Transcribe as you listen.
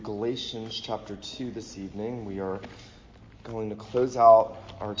Galatians chapter 2 this evening. We are going to close out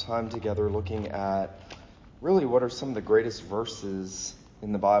our time together looking at really what are some of the greatest verses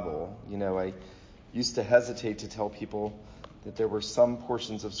in the Bible. You know, I used to hesitate to tell people that there were some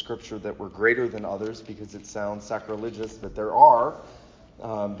portions of Scripture that were greater than others because it sounds sacrilegious, but there are.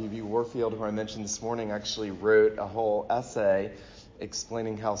 B.B. Warfield, who I mentioned this morning, actually wrote a whole essay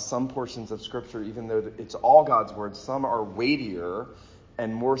explaining how some portions of Scripture, even though it's all God's Word, some are weightier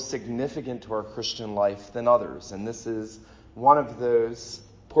and more significant to our Christian life than others. And this is one of those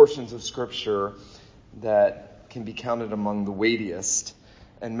portions of Scripture that can be counted among the weightiest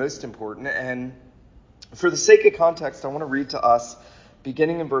and most important. And for the sake of context, I want to read to us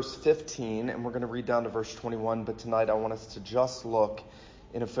beginning in verse 15, and we're going to read down to verse 21. But tonight I want us to just look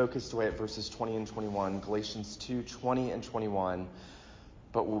in a focused way at verses 20 and 21, Galatians 2, 20 and 21.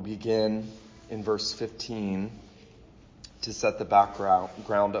 But we'll begin in verse 15 to set the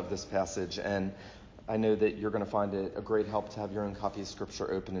background of this passage. And I know that you're going to find it a great help to have your own copy of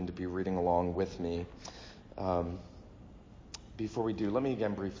Scripture open and to be reading along with me. Before we do, let me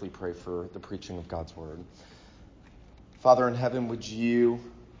again briefly pray for the preaching of God's Word. Father in heaven, would you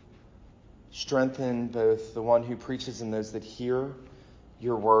strengthen both the one who preaches and those that hear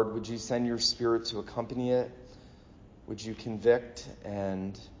your word? Would you send your Spirit to accompany it? Would you convict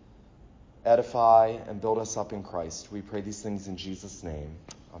and edify and build us up in Christ? We pray these things in Jesus' name.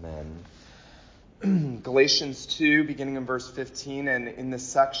 Amen. Galatians 2, beginning in verse 15, and in this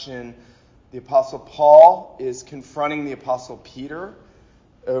section, the Apostle Paul is confronting the Apostle Peter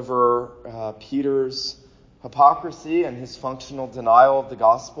over Peter's hypocrisy and his functional denial of the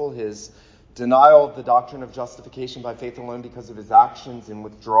gospel, his denial of the doctrine of justification by faith alone because of his actions in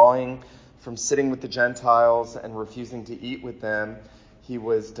withdrawing from sitting with the Gentiles and refusing to eat with them. He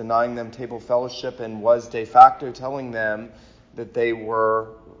was denying them table fellowship and was de facto telling them that they were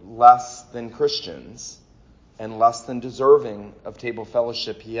less than Christians and less than deserving of table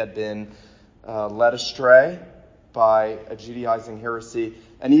fellowship. He had been led astray by a Judaizing heresy.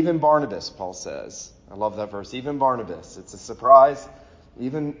 And even Barnabas, Paul says, I love that verse, even Barnabas, it's a surprise.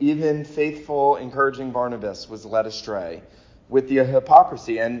 Even faithful, encouraging Barnabas was led astray with the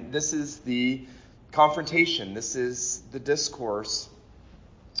hypocrisy. And this is the confrontation. This is the discourse,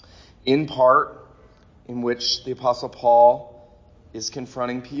 in part, in which the Apostle Paul is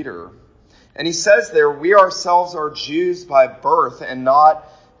confronting Peter. And he says there, we ourselves are Jews by birth and not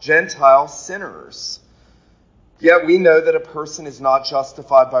Gentile sinners. Yet we know that a person is not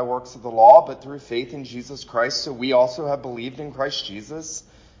justified by works of the law, but through faith in Jesus Christ. So we also have believed in Christ Jesus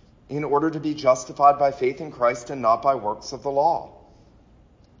in order to be justified by faith in Christ and not by works of the law.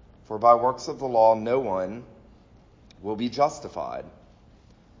 For by works of the law no one will be justified.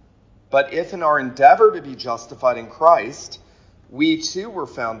 But if in our endeavor to be justified in Christ, we too were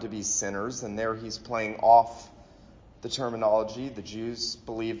found to be sinners, and there he's playing off the terminology. The Jews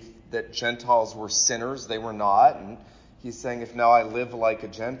believed that Gentiles were sinners. They were not. And he's saying, if now I live like a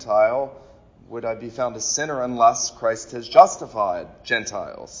Gentile, would I be found a sinner unless Christ has justified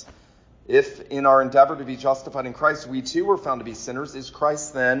Gentiles? If in our endeavor to be justified in Christ, we too were found to be sinners, is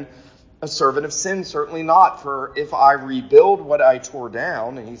Christ then a servant of sin? Certainly not. For if I rebuild what I tore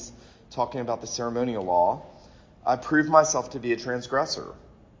down, and he's talking about the ceremonial law, I prove myself to be a transgressor.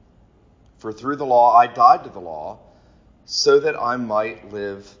 For through the law I died to the law, so that I might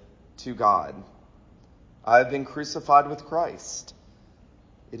live to God. I have been crucified with Christ.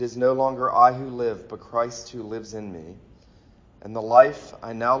 It is no longer I who live, but Christ who lives in me. And the life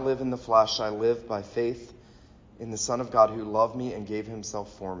I now live in the flesh, I live by faith in the Son of God who loved me and gave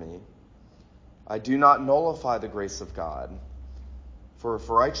himself for me. I do not nullify the grace of God, for if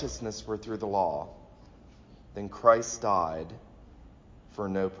righteousness were through the law, then Christ died for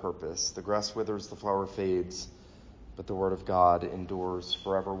no purpose. The grass withers, the flower fades, but the word of God endures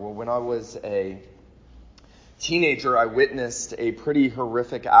forever. Well, when I was a teenager, I witnessed a pretty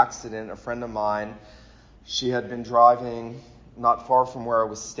horrific accident. A friend of mine, she had been driving not far from where I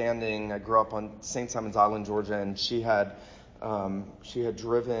was standing. I grew up on St. Simon's Island, Georgia, and she had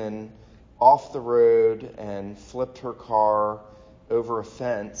driven off the road and flipped her car over a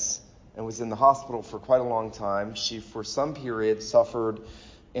fence and was in the hospital for quite a long time. She, for some period, suffered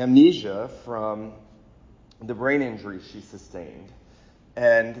amnesia from the brain injury she sustained.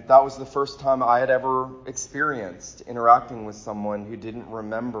 And that was the first time I had ever experienced interacting with someone who didn't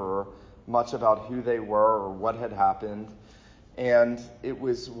remember much about who they were or what had happened. And it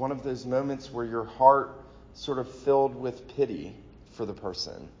was one of those moments where your heart sort of filled with pity for the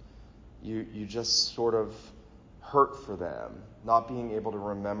person. You just sort of hurt for them, not being able to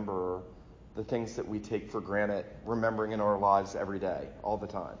remember the things that we take for granted, remembering in our lives every day, all the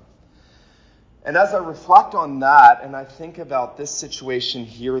time. And as I reflect on that, and I think about this situation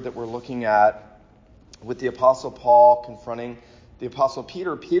here that we're looking at with the Apostle Paul confronting the Apostle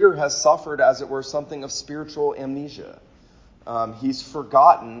Peter, Peter has suffered, as it were, something of spiritual amnesia. He's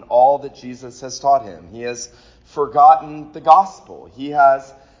forgotten all that Jesus has taught him. He has forgotten the gospel. He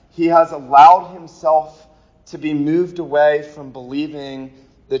has allowed himself to be moved away from believing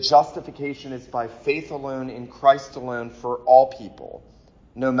that justification is by faith alone in Christ alone for all people,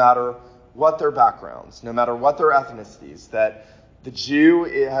 no matter what their backgrounds, no matter what their ethnicities, that the Jew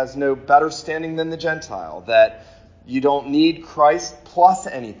has no better standing than the Gentile, that you don't need Christ plus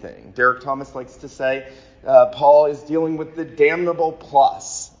anything. Derek Thomas likes to say Paul is dealing with the damnable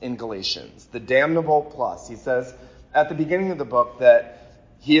plus in Galatians, the damnable plus. He says at the beginning of the book that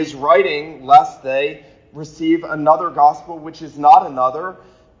he is writing lest they receive another gospel which is not another,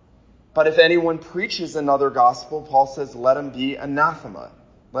 but if anyone preaches another gospel, Paul says, let him be anathema.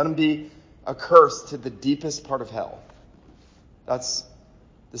 Let him be accursed to the deepest part of hell. That's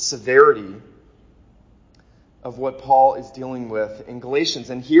the severity of what Paul is dealing with in Galatians.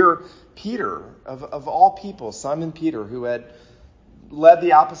 And here, Peter, of all people, Simon Peter, who had led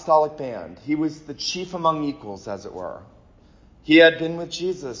the apostolic band, he was the chief among equals, as it were. He had been with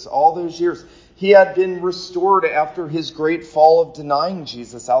Jesus all those years. He had been restored after his great fall of denying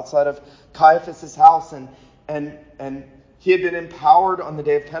Jesus outside of Caiaphas' house. And he had been empowered on the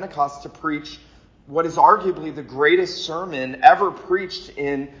day of Pentecost to preach what is arguably the greatest sermon ever preached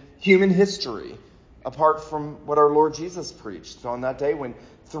in human history, apart from what our Lord Jesus preached on that day when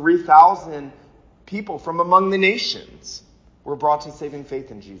 3,000 people from among the nations were brought to saving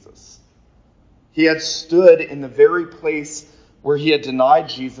faith in Jesus. He had stood in the very place where he had denied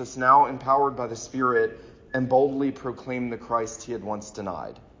Jesus, now empowered by the Spirit, and boldly proclaimed the Christ he had once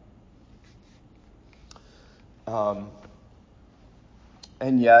denied. And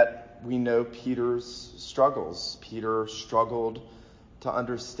yet, we know Peter's struggles. Peter struggled to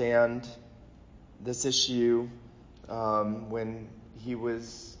understand this issue when he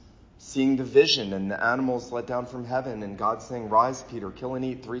was seeing the vision and the animals let down from heaven and God saying, rise, Peter, kill and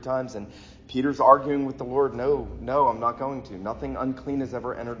eat 3 times. And Peter's arguing with the Lord, no, I'm not going to. Nothing unclean has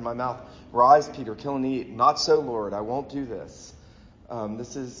ever entered my mouth. Rise, Peter, kill and eat. Not so, Lord, I won't do this.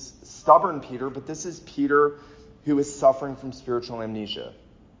 This is stubborn Peter, but this is Peter who is suffering from spiritual amnesia.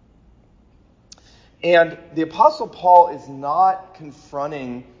 And the Apostle Paul is not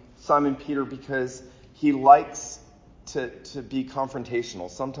confronting Simon Peter because he likes to be confrontational.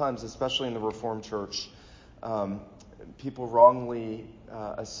 Sometimes, especially in the Reformed Church, people wrongly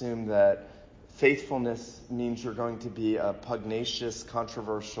assume that faithfulness means you're going to be a pugnacious,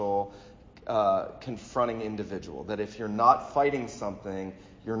 controversial, confronting individual. That if you're not fighting something,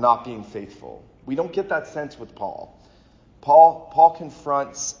 you're not being faithful. We don't get that sense with Paul. Paul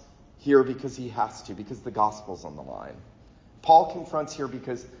confronts here because he has to, because the gospel's on the line. Paul confronts here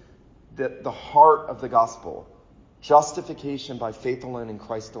because the heart of the gospel, justification by faith alone in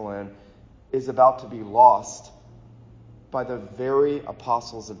Christ alone, is about to be lost by the very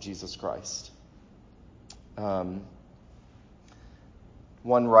apostles of Jesus Christ. One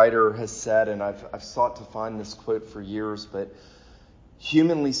writer has said, and I've sought to find this quote for years, but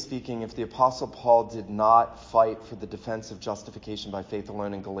humanly speaking, if the Apostle Paul did not fight for the defense of justification by faith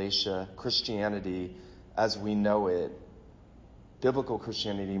alone in Galatia, Christianity as we know it, biblical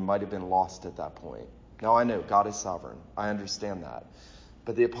Christianity might have been lost at that point. Now I know God is sovereign. I understand that.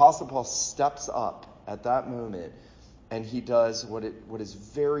 But the Apostle Paul steps up at that moment and he does what is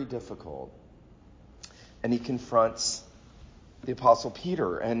very difficult. And he confronts the Apostle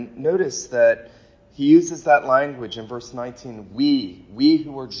Peter. And notice that he uses that language in verse 19, we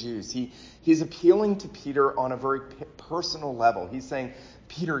who are Jews. He's appealing to Peter on a very personal level. He's saying,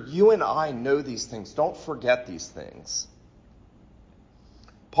 Peter, you and I know these things. Don't forget these things.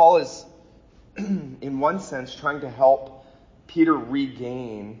 Paul is, in one sense, trying to help Peter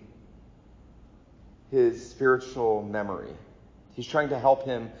regain his spiritual memory. He's trying to help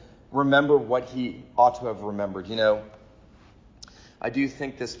him remember what he ought to have remembered. You know, I do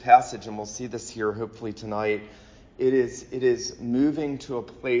think this passage, and we'll see this here hopefully tonight, it is moving to a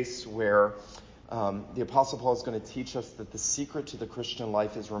place where the Apostle Paul is going to teach us that the secret to the Christian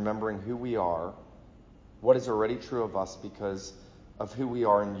life is remembering who we are, what is already true of us because of who we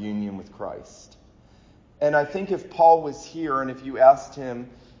are in union with Christ. And I think if Paul was here and if you asked him,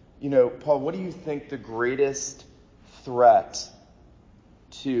 you know, Paul, what do you think the greatest threat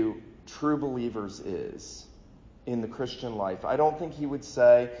to true believers is in the Christian life? I don't think he would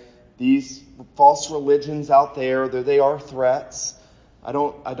say these false religions out there, though they are threats. I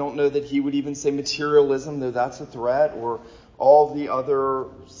don't know that he would even say materialism, though that's a threat, or all the other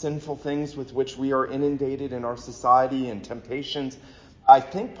sinful things with which we are inundated in our society and temptations. I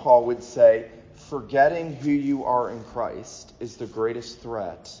think Paul would say forgetting who you are in Christ is the greatest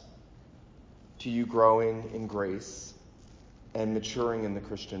threat to you growing in grace and maturing in the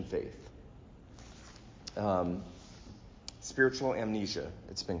Christian faith. Spiritual amnesia,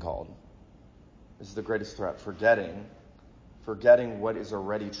 it's been called. This is the greatest threat, forgetting what is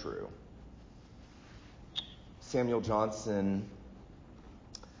already true. Samuel Johnson,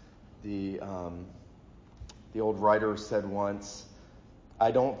 the old writer, said once,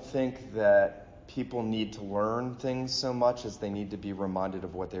 I don't think that people need to learn things so much as they need to be reminded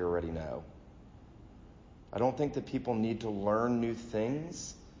of what they already know. I don't think that people need to learn new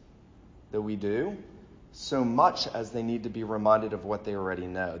things, though we do, so much as they need to be reminded of what they already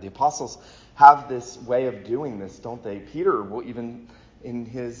know. The apostles have this way of doing this, don't they? Peter will even, in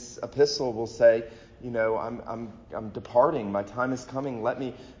his epistle, will say, I'm departing. My time is coming. Let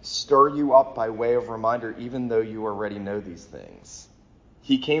me stir you up by way of reminder, even though you already know these things.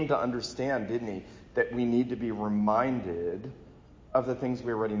 He came to understand, didn't he, that we need to be reminded of the things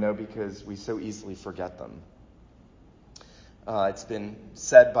we already know because we so easily forget them. It's been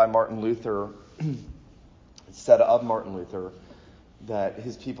said by Martin Luther, that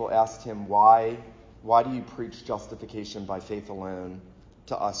his people asked him, why do you preach justification by faith alone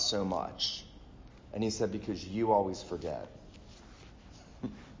to us so much? And he said, because you always forget.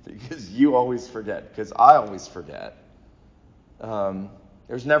 Because I always forget.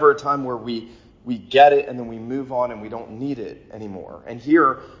 There's never a time where we get it and then we move on and we don't need it anymore. And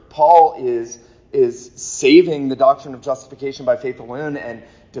here, Paul is saving the doctrine of justification by faith alone and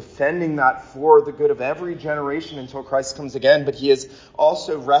defending that for the good of every generation until Christ comes again. But he is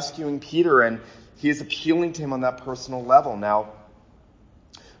also rescuing Peter, and he is appealing to him on that personal level. Now,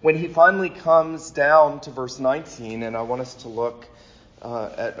 when he finally comes down to verse 19, and I want us to look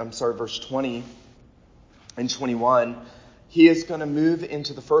verse 20 and 21, he is going to move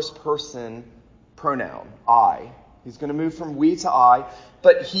into the first person pronoun, I. He's going to move from we to I,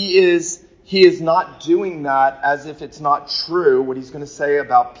 but he is not doing that as if it's not true what he's going to say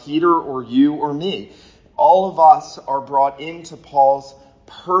about Peter or you or me. All of us are brought into Paul's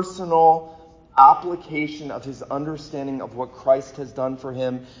personal application of his understanding of what Christ has done for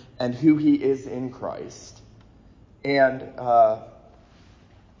him and who he is in Christ. And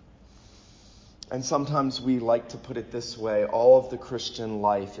sometimes we like to put it this way: all of the Christian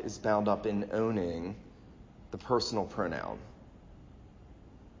life is bound up in owning the personal pronoun.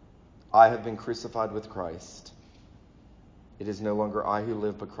 I have been crucified with Christ. It is no longer I who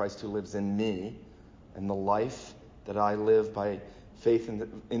live, but Christ who lives in me. And the life that I live by faith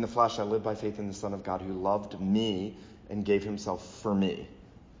in the flesh, I live by faith in the Son of God who loved me and gave himself for me.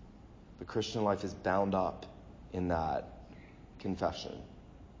 The Christian life is bound up in that confession.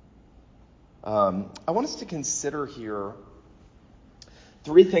 I want us to consider here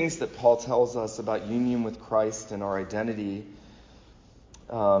three things that Paul tells us about union with Christ and our identity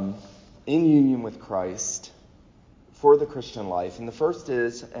in union with Christ for the Christian life. And the first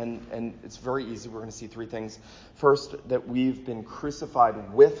is, and it's very easy, we're going to see three things. First, that we've been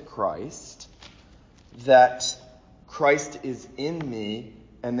crucified with Christ, that Christ is in me,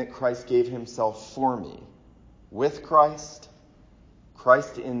 and that Christ gave himself for me. With Christ,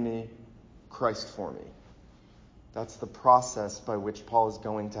 Christ in me, Christ for me. That's the process by which Paul is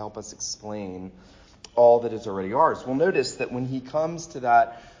going to help us explain all that is already ours. We'll notice that when he comes to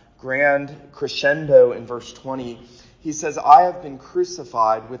that grand crescendo in verse 20, he says, I have been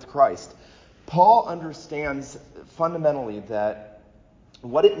crucified with Christ. Paul understands fundamentally that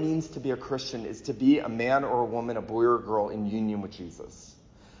what it means to be a Christian is to be a man or a woman, a boy or a girl in union with Jesus.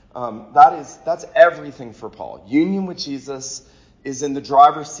 That's everything for Paul. Union with Jesus is in the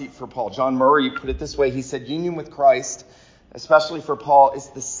driver's seat for Paul. John Murray put it this way. He said, union with Christ, especially for Paul, is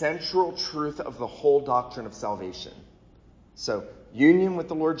the central truth of the whole doctrine of salvation. So, union with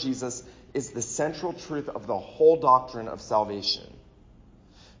the Lord Jesus is the central truth of the whole doctrine of salvation.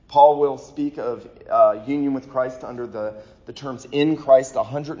 Paul will speak of union with Christ under the terms in Christ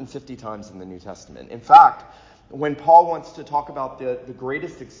 150 times in the New Testament. In fact, when Paul wants to talk about the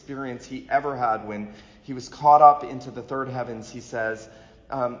greatest experience he ever had when he was caught up into the third heavens, he says,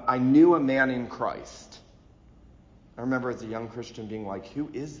 I knew a man in Christ. I remember as a young Christian being like, who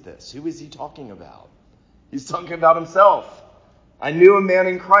is this? Who is he talking about? He's talking about himself. I knew a man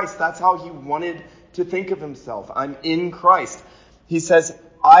in Christ. That's how he wanted to think of himself. I'm in Christ. He says,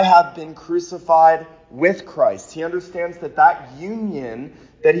 I have been crucified with Christ. He understands that union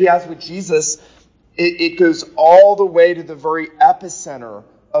that he has with Jesus It goes all the way to the very epicenter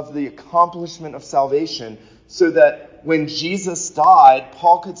of the accomplishment of salvation, so that when Jesus died,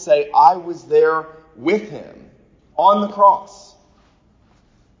 Paul could say, I was there with him on the cross.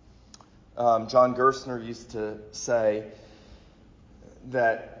 John Gerstner used to say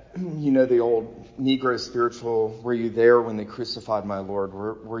that, the old Negro spiritual, were you there when they crucified my Lord?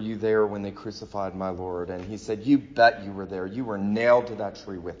 Were you there when they crucified my Lord? And he said, you bet you were there. You were nailed to that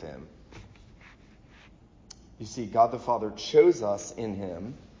tree with him. You see, God the Father chose us in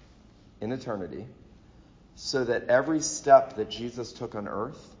him in eternity so that every step that Jesus took on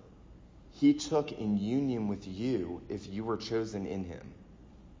earth, he took in union with you if you were chosen in him.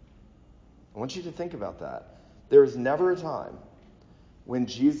 I want you to think about that. There is never a time when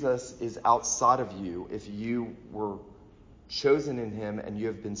Jesus is outside of you if you were chosen in him and you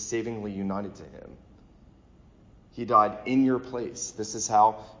have been savingly united to him. He died in your place. This is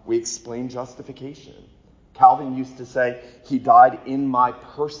how we explain justification. Calvin used to say, he died in my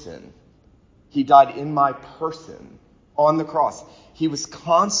person. He died in my person on the cross. He was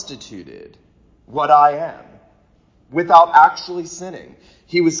constituted what I am without actually sinning.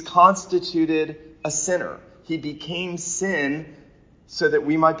 He was constituted a sinner. He became sin so that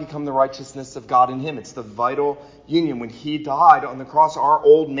we might become the righteousness of God in him. It's the vital union. When he died on the cross, our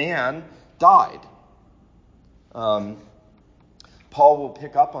old man died. Paul will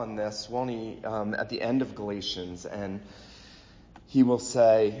pick up on this, won't he, at the end of Galatians, and he will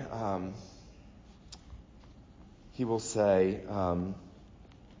say,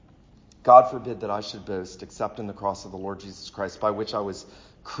 God forbid that I should boast except in the cross of the Lord Jesus Christ, by which I was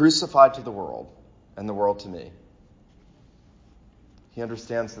crucified to the world, and the world to me. He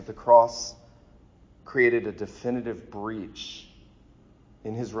understands that the cross created a definitive breach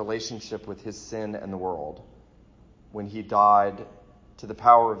in his relationship with his sin and the world when he died to the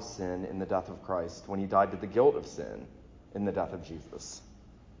power of sin in the death of Christ, when he died to the guilt of sin in the death of Jesus.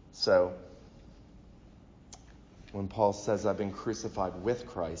 So, when Paul says, I've been crucified with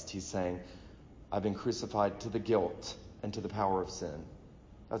Christ, he's saying, I've been crucified to the guilt and to the power of sin.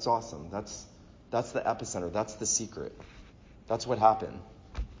 That's awesome. That's the epicenter. That's the secret. That's what happened.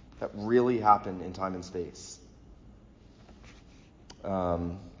 That really happened in time and space.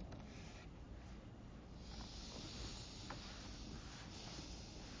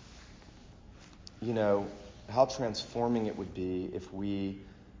 How transforming it would be if we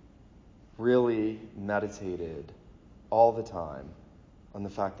really meditated all the time on the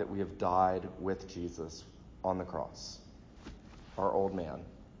fact that we have died with Jesus on the cross. Our old man,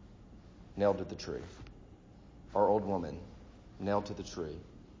 nailed to the tree. Our old woman, nailed to the tree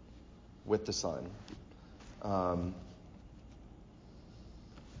with the Son.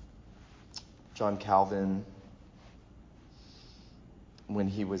 John Calvin, when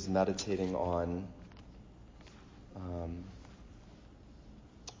he was meditating on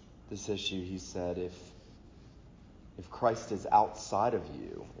this issue, he said, if Christ is outside of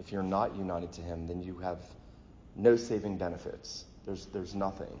you, if you're not united to him, then you have no saving benefits. There's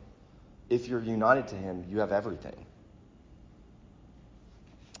nothing. If you're united to him, you have everything.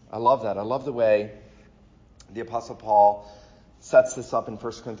 I love that. I love the way the Apostle Paul sets this up in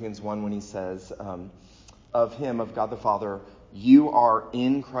 1 Corinthians 1 when he says, of him, of God the Father, you are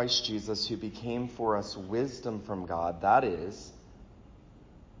in Christ Jesus, who became for us wisdom from God. That is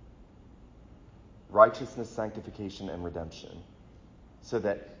righteousness, sanctification, and redemption. So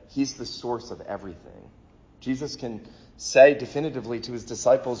that he's the source of everything. Jesus can say definitively to his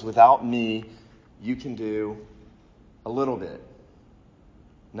disciples, without me, you can do a little bit.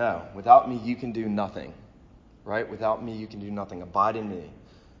 No, without me, you can do nothing. Right? Without me, you can do nothing. Abide in me.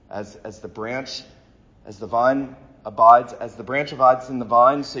 As the branch abides in the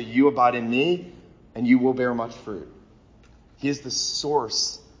vine, so you abide in me, and you will bear much fruit. He is the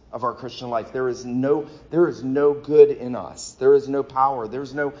source of our Christian life. There is no good in us. There is no power.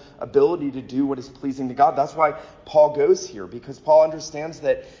 There's no ability to do what is pleasing to God. That's why Paul goes here, because Paul understands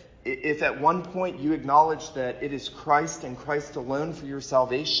that if at one point you acknowledge that it is Christ and Christ alone for your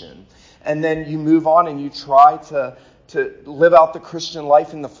salvation, and then you move on and you try to live out the Christian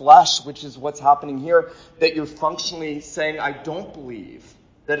life in the flesh, which is what's happening here, that you're functionally saying, I don't believe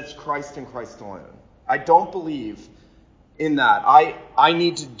that it's Christ and Christ alone. I don't believe in that. I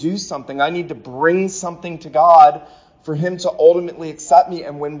need to do something. I need to bring something to God for him to ultimately accept me.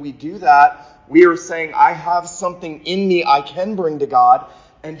 And when we do that, we are saying, I have something in me I can bring to God,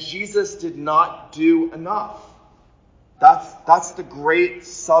 and Jesus did not do enough. That's the great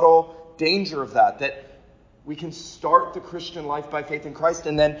subtle danger of that we can start the Christian life by faith in Christ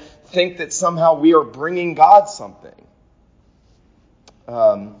and then think that somehow we are bringing God something.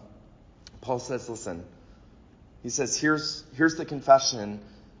 Paul says, listen, he says, here's the confession.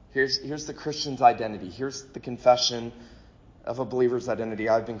 Here's the Christian's identity. Here's the confession of a believer's identity.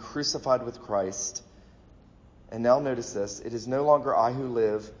 I've been crucified with Christ. And now notice this. It is no longer I who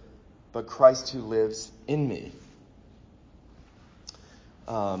live, but Christ who lives in me.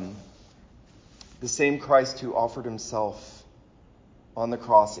 The same Christ who offered himself on the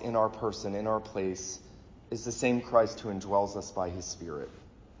cross in our person, in our place, is the same Christ who indwells us by his Spirit.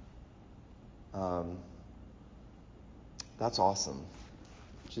 That's awesome.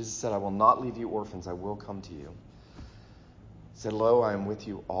 Jesus said, I will not leave you orphans, I will come to you. He said, lo, I am with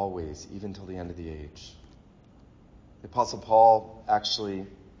you always, even till the end of the age. The Apostle Paul actually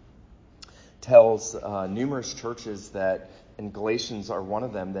tells numerous churches that, and Galatians are one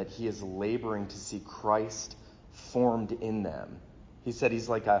of them, that he is laboring to see Christ formed in them. He said he's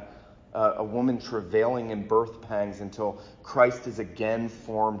like a woman travailing in birth pangs until Christ is again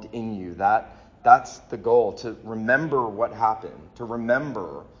formed in you. That's the goal, to remember what happened, to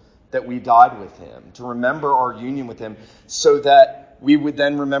remember that we died with him, to remember our union with him, so that we would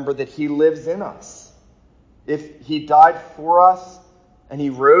then remember that he lives in us. If he died for us and he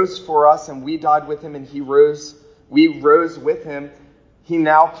rose for us and we died with him and we rose with him, he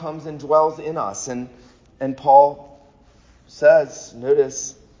now comes and dwells in us. And Paul says,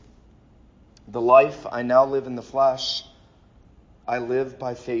 notice, the life I now live in the flesh, I live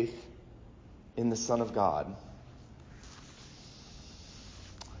by faith in the Son of God.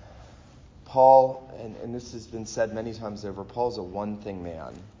 Paul, and this has been said many times over, Paul's a one-thing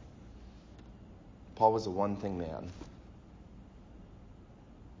man. Paul was a one-thing man.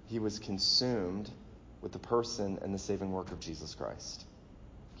 He was consumed with the person and the saving work of Jesus Christ.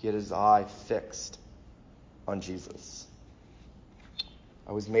 He had his eye fixed on Jesus.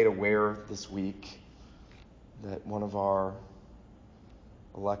 I was made aware this week that one of our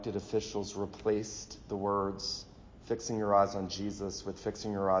elected officials replaced the words "fixing your eyes on Jesus" with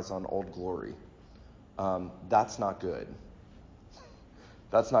 "fixing your eyes on Old Glory." That's not good.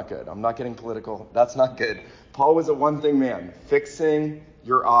 That's not good. I'm not getting political. That's not good. Paul was a one-thing man. Fixing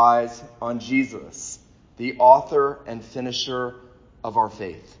your eyes on Jesus, the author and finisher of our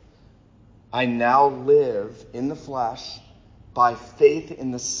faith. I now live in the flesh by faith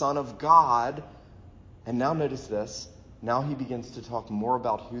in the Son of God. And now notice this. Now he begins to talk more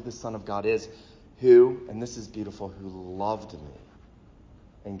about who the Son of God is, who, and this is beautiful, who loved me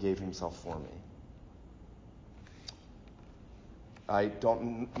and gave himself for me. I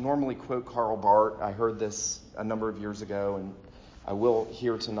don't normally quote Karl Barth. I heard this a number of years ago, and I will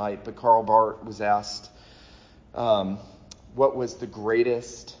here tonight. But Karl Barth was asked, what was the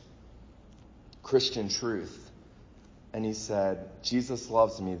greatest Christian truth? And he said, Jesus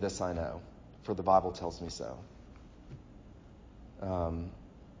loves me, this I know, for the Bible tells me so.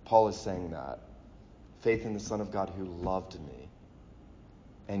 Paul is saying that. Faith in the Son of God who loved me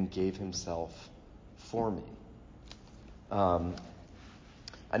and gave himself for me.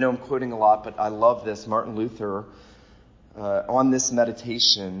 I know I'm quoting a lot, but I love this. Martin Luther, on this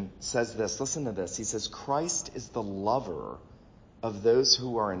meditation, says this. Listen to this. He says, Christ is the lover of those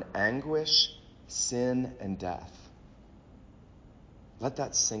who are in anguish, sin, and death. Let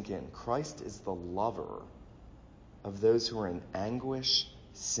that sink in. Christ is the lover of those who are in anguish,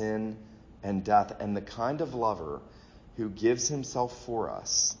 sin, and death, and the kind of lover who gives himself for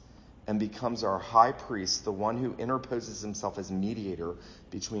us and becomes our high priest, the one who interposes himself as mediator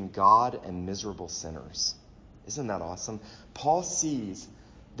between God and miserable sinners. Isn't that awesome? Paul sees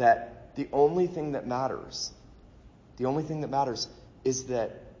that the only thing that matters is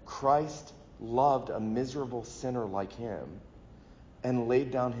that Christ loved a miserable sinner like him and laid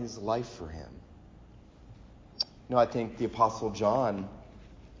down his life for him. You know, I think the Apostle John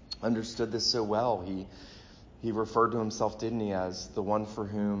understood this so well. He referred to himself, didn't he, as the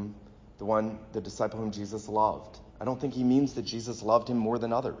disciple whom Jesus loved. I don't think he means that Jesus loved him more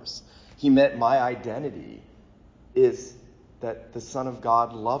than others. He meant my identity is that the Son of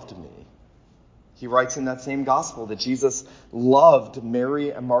God loved me. He writes in that same gospel that Jesus loved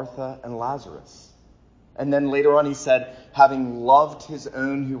Mary and Martha and Lazarus. And then later on he said, having loved his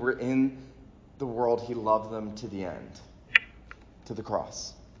own who were in the world, he loved them to the end, to the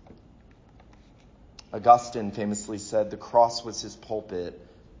cross. Augustine famously said the cross was his pulpit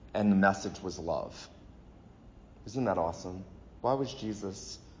and the message was love. Isn't that awesome? Why was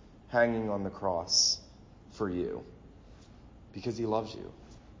Jesus hanging on the cross for you? Because he loves you.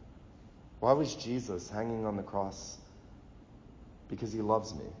 Why was Jesus hanging on the cross? Because he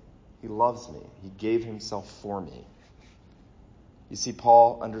loves me. He loves me. He gave himself for me. You see,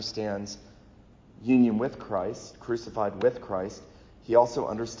 Paul understands union with Christ, crucified with Christ. He also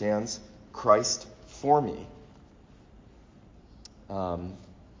understands Christ for me.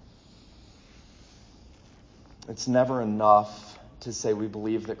 It's never enough to say we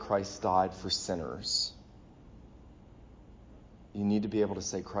believe that Christ died for sinners. You need to be able to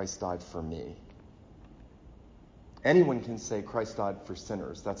say Christ died for me. Anyone can say Christ died for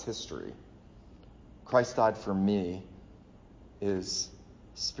sinners. That's history. Christ died for me is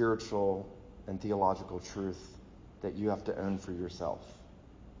spiritual and theological truth that you have to own for yourself.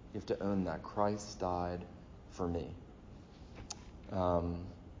 You have to own that Christ died for me.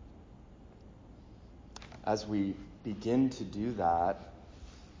 As we begin to do that,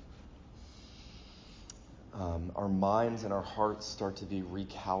 our minds and our hearts start to be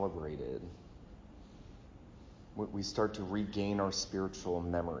recalibrated. We start to regain our spiritual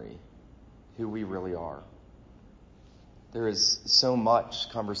memory, who we really are. There is so much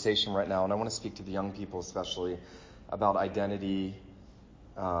conversation right now, and I want to speak to the young people especially, about identity.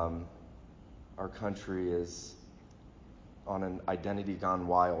 Our country is on an identity gone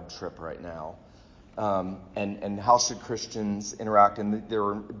wild trip right now. And how should Christians interact? And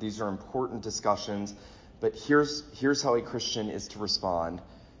these are important discussions, but here's how a Christian is to respond.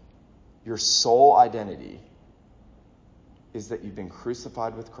 Your sole identity is that you've been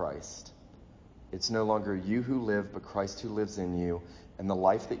crucified with Christ. It's no longer you who live, but Christ who lives in you. And the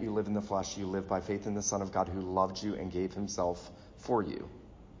life that you live in the flesh, you live by faith in the Son of God who loved you and gave himself for you.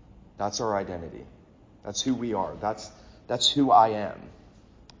 That's our identity. That's who we are. That's who I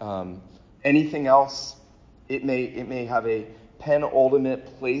am. Anything else, it may have a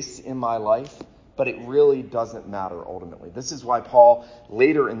penultimate place in my life, but it really doesn't matter ultimately. This is why Paul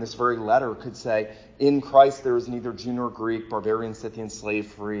later in this very letter could say, in Christ there is neither Jew nor Greek, barbarian, Scythian, slave,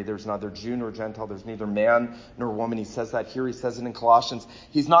 free. There's neither Jew nor Gentile. There's neither man nor woman. He says that here. He says it in Colossians.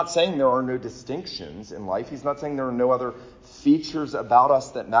 He's not saying there are no distinctions in life. He's not saying there are no other features about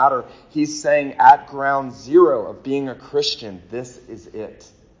us that matter. He's saying at ground zero of being a Christian, this is it.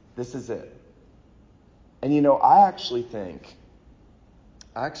 This is it. And I actually think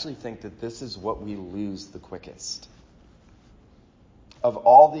that this is what we lose the quickest. Of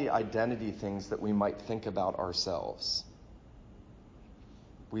all the identity things that we might think about ourselves,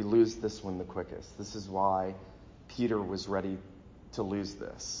 we lose this one the quickest. This is why Peter was ready to lose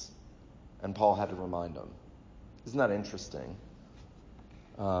this, and Paul had to remind him. Isn't that interesting?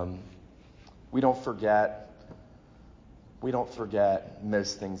 We don't forget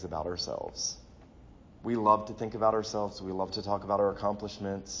most things about ourselves. We love to think about ourselves. We love to talk about our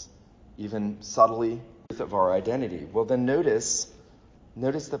accomplishments, even subtly, of our identity. Well, then notice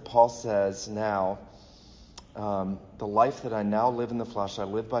that Paul says now, the life that I now live in the flesh, I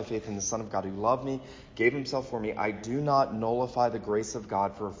live by faith in the Son of God who loved me, gave himself for me. I do not nullify the grace of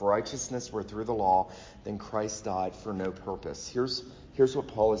God, for if righteousness were through the law, then Christ died for no purpose. Here's what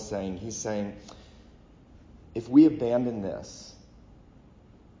Paul is saying. He's saying, if we abandon this,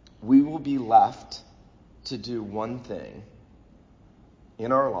 we will be left to do one thing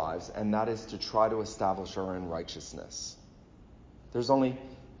in our lives, and that is to try to establish our own righteousness. There's only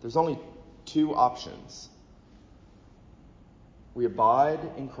two options. We abide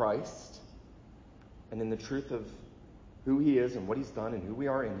in Christ and in the truth of who he is and what he's done and who we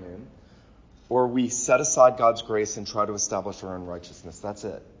are in him, or we set aside God's grace and try to establish our own righteousness. That's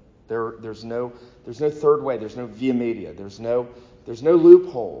it. There's no third way. There's no via media. There's no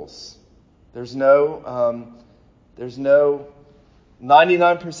loopholes. There's no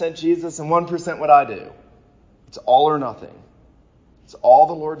 99% Jesus and 1% what I do. It's all or nothing. It's all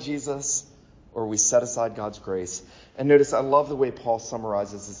the Lord Jesus, or we set aside God's grace. And notice, I love the way Paul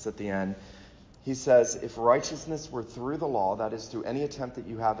summarizes this at the end. He says, if righteousness were through the law, that is through any attempt that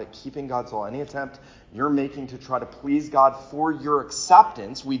you have at keeping God's law, any attempt you're making to try to please God for your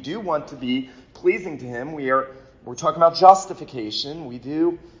acceptance, we do want to be pleasing to him. We're talking about justification. We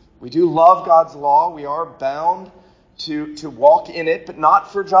do love God's law. We are bound to walk in it, but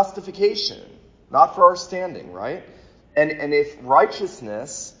not for justification, not for our standing, right? And if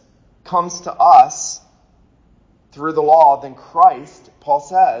righteousness comes to us through the law, then Christ, Paul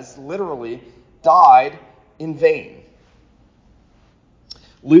says, literally died in vain.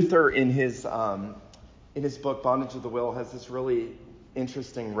 Luther, in his book Bondage of the Will, has this really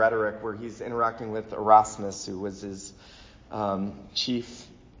interesting rhetoric where he's interacting with Erasmus, who was his chief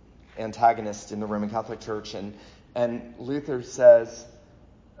antagonist in the Roman Catholic Church, and Luther says,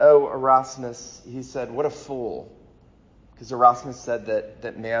 "Oh, Erasmus," he said, "what a fool." Because Erasmus said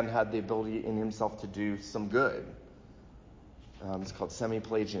that man had the ability in himself to do some good. It's called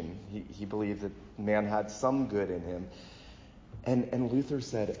semi-Pelagian. He believed that man had some good in him. And Luther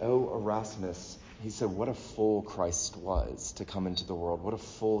said, "Oh, Erasmus," he said, "what a fool Christ was to come into the world. What a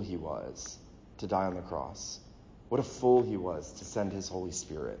fool he was to die on the cross. What a fool he was to send his Holy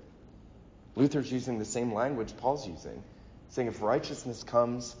Spirit." Luther's using the same language Paul's using, saying if righteousness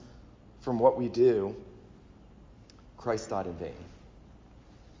comes from what we do, Christ died in vain.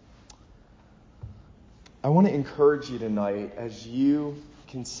 I want to encourage you tonight as you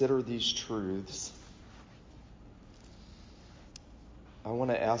consider these truths. I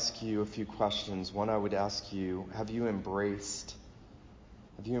want to ask you a few questions. One, I would ask you, have you embraced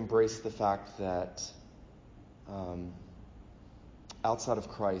the fact that outside of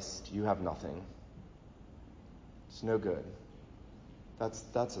Christ you have nothing? It's no good.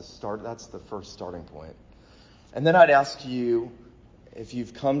 That's a start. That's the first starting point. And then I'd ask you, if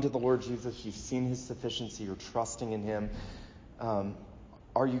you've come to the Lord Jesus, you've seen his sufficiency, you're trusting in him,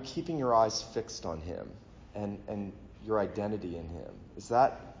 are you keeping your eyes fixed on him and your identity in him? Is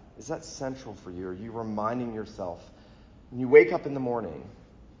that central for you? Are you reminding yourself, when you wake up in the morning,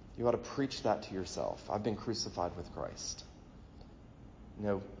 you ought to preach that to yourself. I've been crucified with Christ.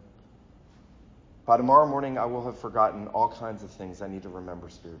 By tomorrow morning, I will have forgotten all kinds of things I need to remember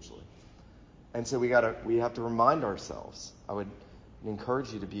spiritually. And so we have to remind ourselves. I would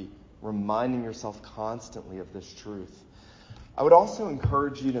encourage you to be reminding yourself constantly of this truth. I would also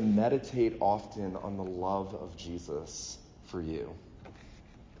encourage you to meditate often on the love of Jesus for you.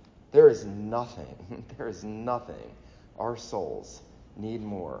 There is nothing our souls need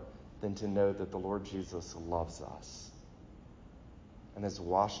more than to know that the Lord Jesus loves us and has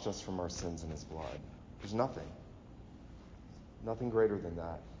washed us from our sins in his blood. There's nothing greater than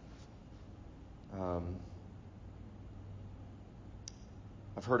that.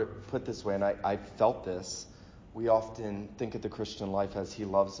 I've heard it put this way, and I felt this. We often think of the Christian life as he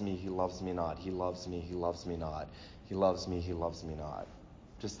loves me not. He loves me, he loves me not. He loves me, he loves me not.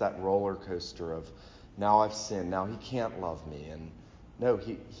 Just that roller coaster of, now I've sinned, now he can't love me. And no,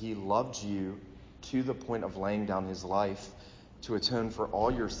 he loved you to the point of laying down his life to atone for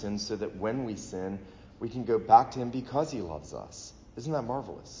all your sins so that when we sin, we can go back to him because he loves us. Isn't that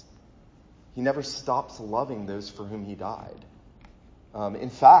marvelous? He never stops loving those for whom he died. In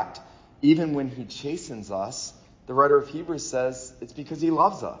fact, even when he chastens us, the writer of Hebrews says it's because he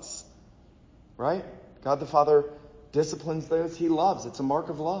loves us. Right? God the Father disciplines those he loves. It's a mark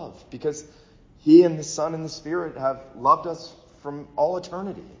of love because he and the Son and the Spirit have loved us from all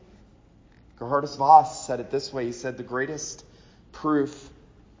eternity. Gerhardus Voss said it this way. He said, the greatest proof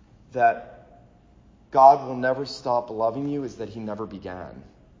that God will never stop loving you is that he never began.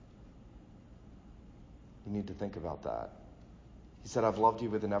 You need to think about that. He said, I've loved you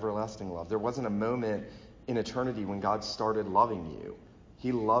with an everlasting love. There wasn't a moment in eternity when God started loving you.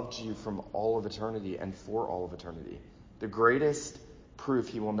 He loved you from all of eternity and for all of eternity. The greatest proof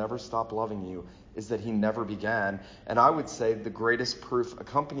he will never stop loving you is that he never began. And I would say the greatest proof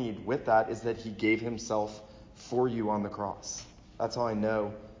accompanied with that is that he gave himself for you on the cross. That's how I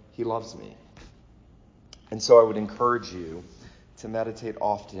know he loves me. And so I would encourage you to meditate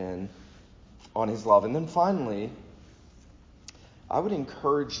often on his love. And then finally, I would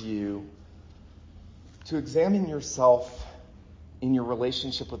encourage you to examine yourself in your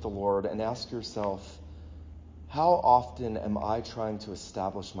relationship with the Lord and ask yourself, how often am I trying to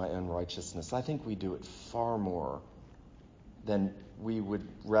establish my own righteousness? I think we do it far more than we would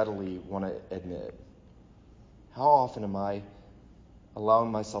readily want to admit. How often am I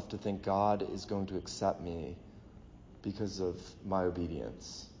allowing myself to think God is going to accept me because of my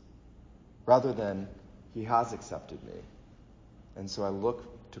obedience, rather than he has accepted me? And so I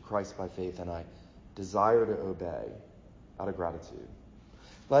look to Christ by faith and I desire to obey out of gratitude.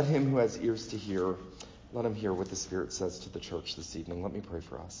 Let him who has ears to hear, let him hear what the Spirit says to the church this evening. Let me pray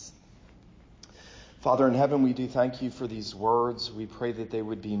for us. Father in heaven, we do thank you for these words. We pray that they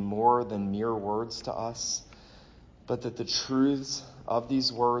would be more than mere words to us, but that the truths of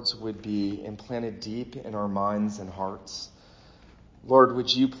these words would be implanted deep in our minds and hearts. Lord,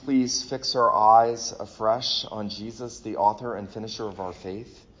 would you please fix our eyes afresh on Jesus, the author and finisher of our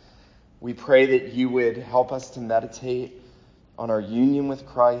faith? We pray that you would help us to meditate on our union with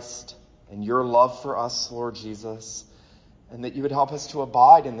Christ and your love for us, Lord Jesus, and that you would help us to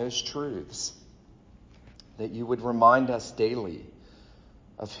abide in those truths, that you would remind us daily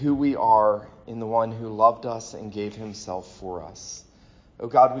of who we are in the one who loved us and gave himself for us. Oh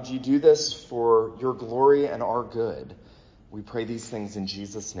God, would you do this for your glory and our good? We pray these things in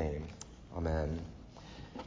Jesus' name. Amen.